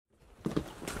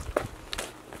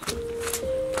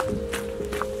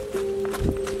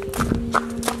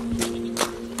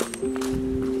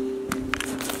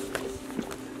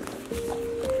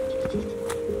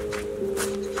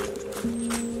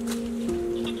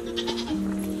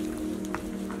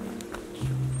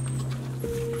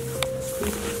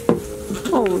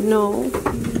no.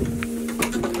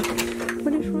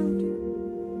 What is wrong with you?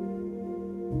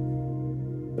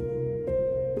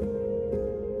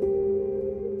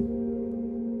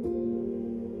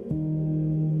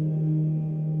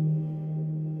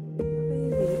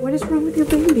 What is wrong with your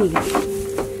baby?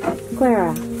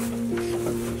 Clara.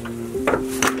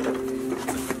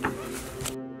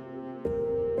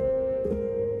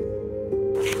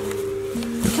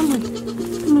 Come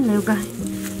on, little guy.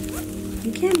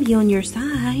 You can't be on your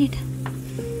side.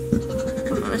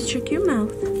 Come on, let's check your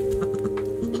mouth.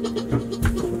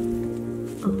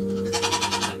 Oh.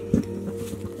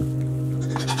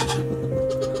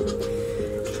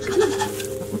 Come on.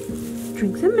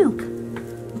 Drink some milk.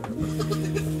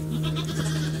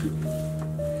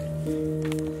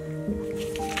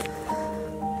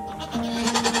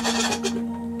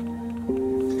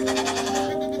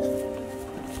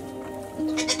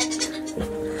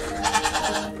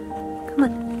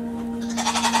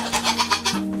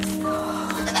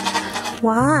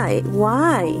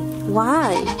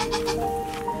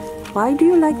 Why do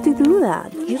you like to do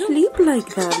that? You sleep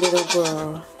like that, little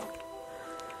girl.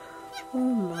 Oh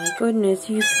my goodness,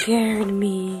 you scared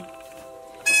me.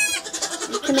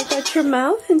 Can I touch your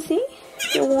mouth and see?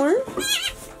 You're warm?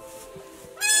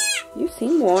 You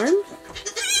seem warm.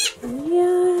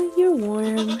 Yeah, you're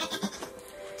warm.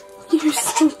 You're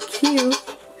so cute.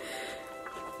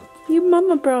 Your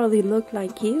mama probably looked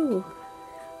like you.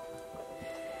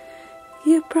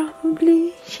 Yeah,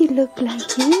 probably. She looked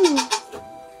like you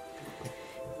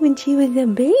when she was a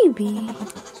baby.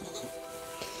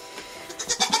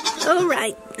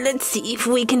 Alright, let's see if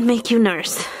we can make you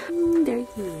nurse. There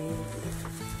you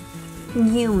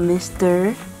is. You,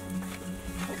 mister.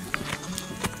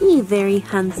 You very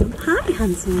handsome. Hi,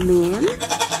 handsome man.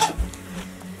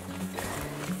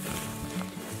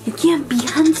 You can't be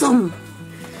handsome,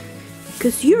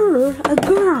 'cause you're a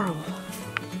girl.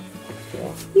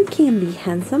 You can't be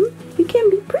handsome. You can't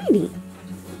be pretty.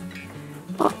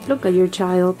 Oh, look at your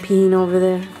child peeing over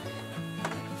there.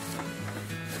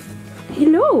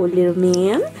 Hello, little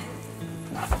man.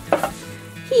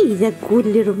 He's a good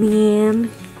little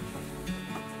man.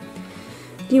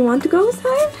 Do you want to go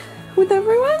outside with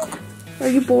everyone? Are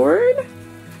you bored?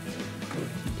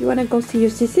 Do you want to go see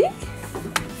your sissy?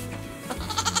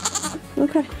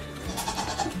 Okay.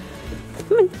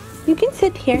 Come on, you can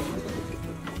sit here.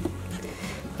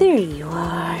 There you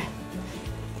are.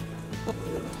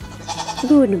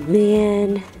 Good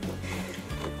man.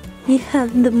 You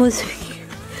have the most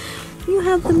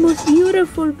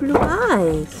beautiful blue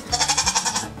eyes.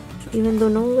 Even though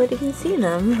nobody can see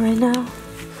them right now.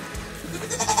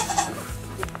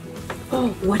 Oh,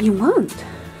 what do you want?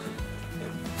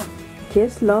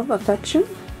 Kiss, love, affection?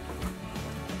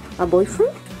 A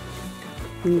boyfriend?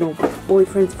 No,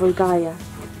 boyfriend's for Gaia.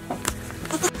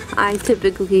 I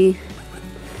typically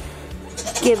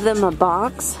give them a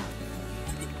box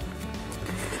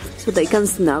so they can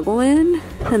snuggle in,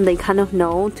 and they kind of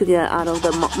know to get out of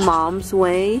the mom's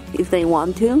way if they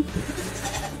want to.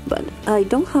 But I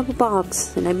don't have a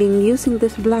box, and I've been using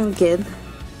this blanket,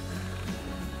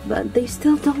 but they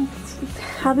still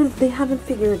haven't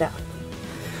figured it out.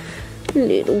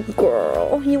 Little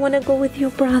girl, you want to go with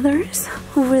your brothers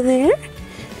over there?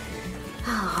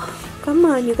 Oh, come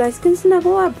on, you guys can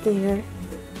snuggle up there.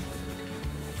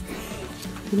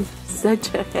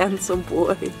 Such a handsome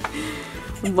boy.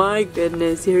 My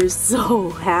goodness, you're so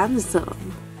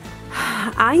handsome.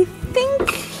 I think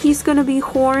he's gonna be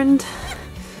horned.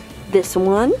 This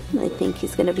one, I think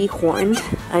he's gonna be horned.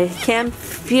 I can't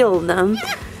feel them,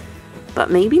 but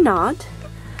maybe not.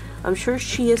 I'm sure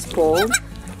she is pulled.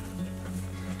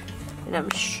 And I'm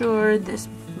sure this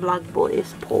black boy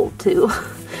is pulled too.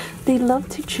 They love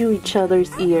to chew each other's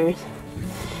ears.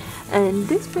 And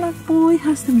this black boy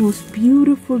has the most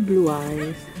beautiful blue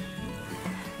eyes.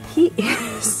 He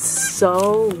is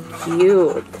so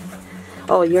cute.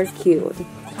 Oh, you're cute.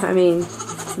 I mean,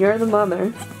 you're the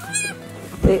mother.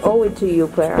 They owe it to you,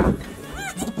 Clara.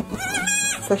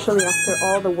 Especially after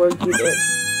all the work you did.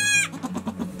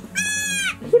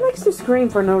 He likes to scream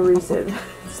for no reason.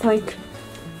 It's like,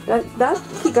 that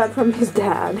he got from his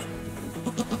dad.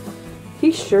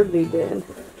 He surely did.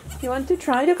 You want to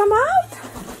try to come out?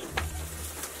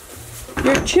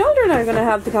 Your children are gonna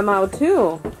have to come out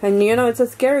too. And you know, it's a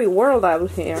scary world out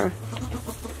here.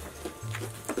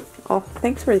 Oh,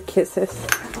 thanks for the kisses.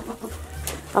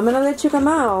 I'm gonna let you come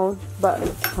out, but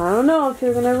I don't know if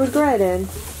you're gonna regret it.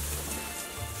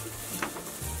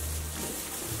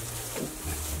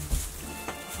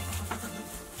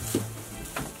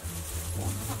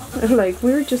 Like,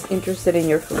 we were just interested in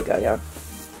your food, Gaia.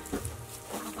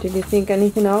 Did you think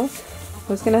anything else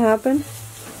was gonna happen?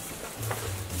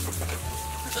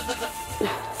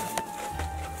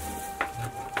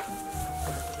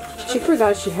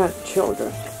 forgot she had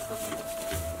children.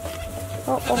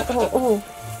 Oh, oh, oh, oh.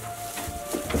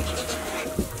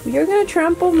 You're gonna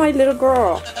trample my little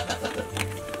girl.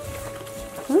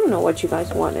 I don't know what you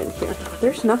guys want in here.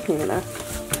 There's nothing in there.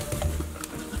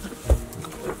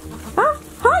 Huh?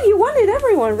 You wanted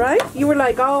everyone, right? You were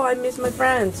like, oh, I miss my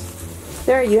friends.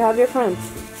 There, you have your friends.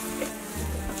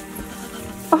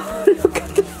 Oh, look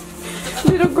at the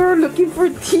little girl looking for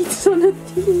teeth on the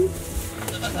teeth.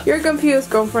 You're confused,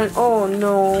 girlfriend. Oh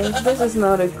no, this is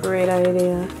not a great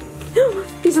idea.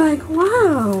 He's like,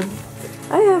 wow,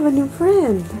 I have a new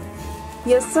friend.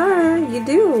 Yes, sir, you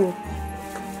do.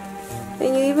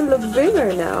 And you even look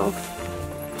bigger now.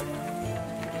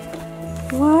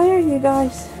 Why are you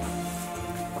guys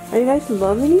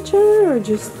loving each other or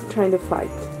just trying to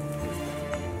fight?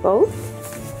 Both?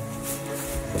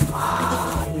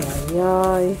 Ay, ay,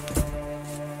 ay.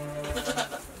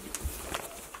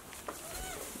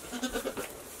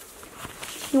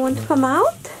 You want to come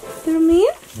out, little man?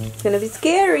 It's gonna be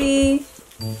scary.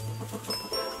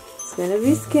 It's gonna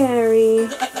be scary.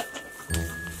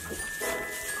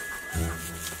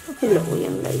 Hello,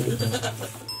 young lady.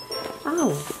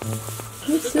 Ow. What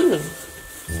are you seeing?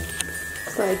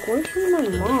 It's like, where's my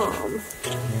mom?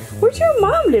 Where's your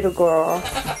mom, little girl?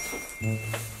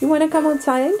 You wanna come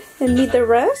outside and meet the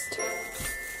rest?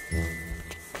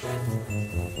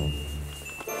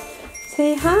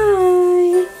 Say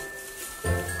hi.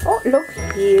 Oh, look,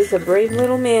 he is a brave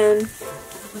little man.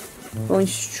 Going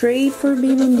straight for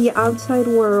being in the outside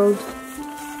world.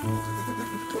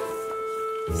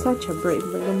 Such a brave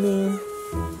little man.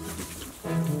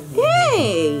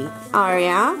 Hey,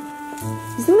 Arya.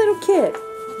 He's a little kid.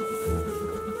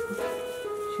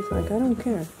 She's like, I don't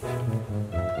care.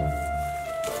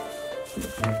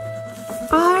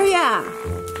 Arya!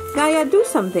 Gaia, do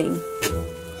something.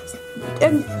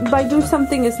 And by do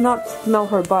something is not smell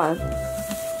her butt.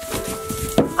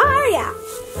 Arya!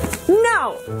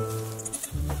 No!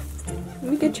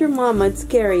 Look at your mama, it's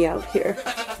scary out here.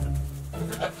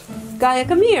 Gaia,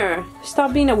 come here.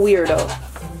 Stop being a weirdo.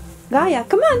 Gaia,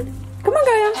 come on. Come on,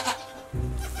 Gaia.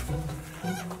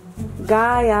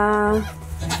 Gaia.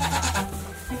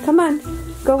 Come on.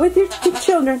 Go with your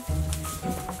children.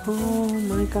 Oh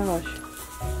my gosh.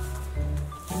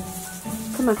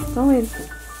 Come on, go in.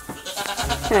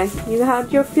 Okay, you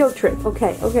have your field trip.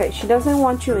 Okay, okay. She doesn't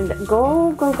want you in there.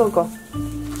 Go, go, go, go.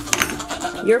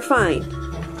 You're fine.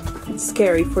 It's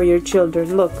scary for your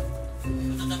children. Look.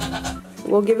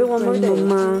 We'll give it one more day.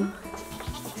 Grandmama.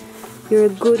 You're a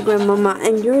good grandmama.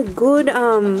 And you're a good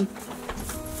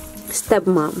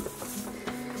stepmom.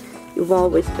 You've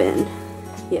always been.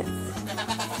 Yes.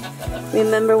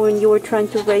 Remember when you were trying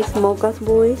to raise Mocha's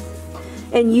boys?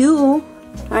 And you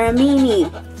are a meanie.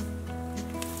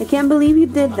 I can't believe you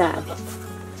did that.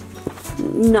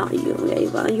 Not you,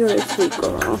 Ava. You're a sweet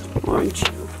girl, aren't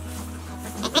you?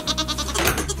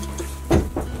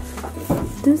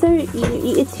 Those are,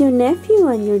 it's your nephew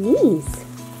and your niece.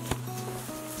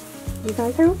 You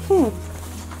guys are okay.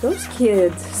 Those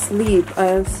kids sleep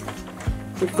as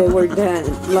if they were dead.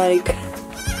 Like,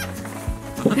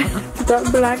 that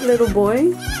black little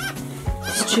boy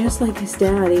is just like his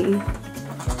daddy.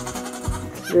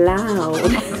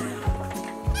 Loud.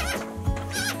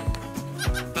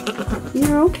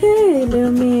 You're okay,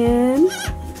 little man.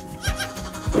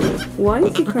 Why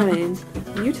is he crying?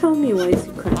 You tell me why is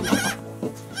he crying.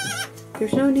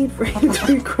 There's no need for him to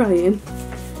be crying.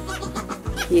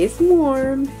 He is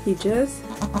warm. He just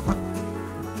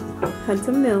had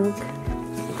some milk.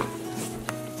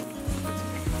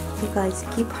 You guys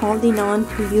keep holding on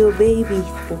to your babies,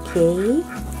 okay?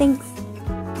 Thanks.